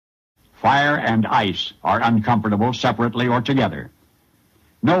Fire and ice are uncomfortable separately or together.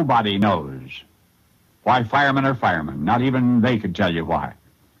 Nobody knows why firemen are firemen. Not even they could tell you why.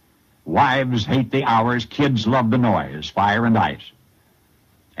 Wives hate the hours, kids love the noise, fire and ice.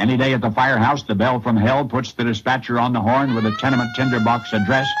 Any day at the firehouse, the bell from hell puts the dispatcher on the horn with a tenement tinderbox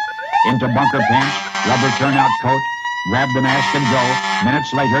address, into bunker pants, rubber turnout coat, grab the mask and go.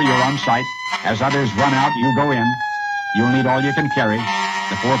 Minutes later, you're on site. As others run out, you go in. You'll need all you can carry.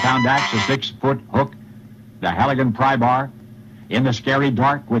 The 4-pound axe, a 6-foot hook, the Halligan pry bar. In the scary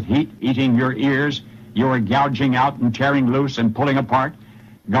dark with heat eating your ears, you are gouging out and tearing loose and pulling apart,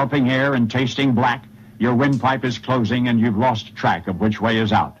 gulping air and tasting black. Your windpipe is closing and you've lost track of which way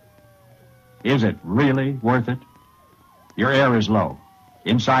is out. Is it really worth it? Your air is low.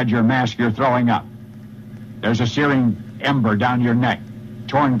 Inside your mask, you're throwing up. There's a searing ember down your neck,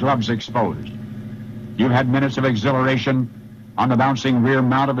 torn gloves exposed. You've had minutes of exhilaration on the bouncing rear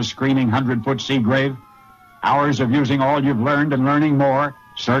mount of a screaming 100-foot sea grave. Hours of using all you've learned and learning more.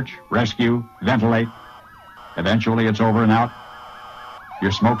 Search, rescue, ventilate. Eventually it's over and out.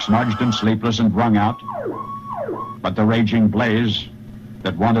 You're smoke-smudged and sleepless and wrung out. But the raging blaze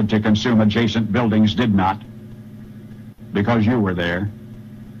that wanted to consume adjacent buildings did not, because you were there.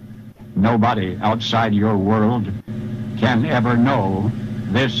 Nobody outside your world can ever know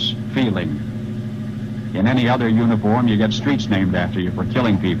this feeling. In any other uniform, you get streets named after you for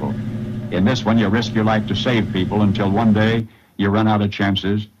killing people. In this one, you risk your life to save people until one day you run out of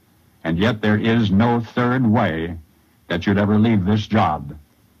chances, and yet there is no third way that you'd ever leave this job,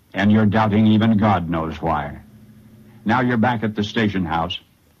 and you're doubting even God knows why. Now you're back at the station house,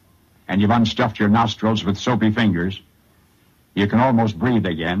 and you've unstuffed your nostrils with soapy fingers. You can almost breathe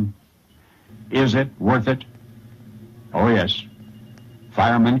again. Is it worth it? Oh, yes.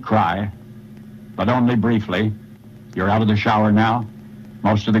 Firemen cry, but only briefly. You're out of the shower now.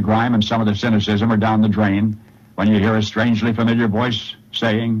 Most of the grime and some of the cynicism are down the drain when you hear a strangely familiar voice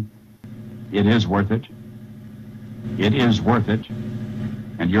saying, "It is worth it. It is worth it."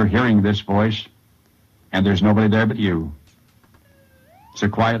 And you're hearing this voice, and there's nobody there but you. It's a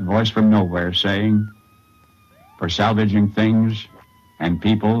quiet voice from nowhere saying, "For salvaging things and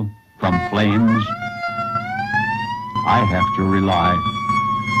people from flames, I have to rely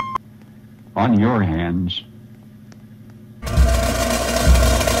on your hands."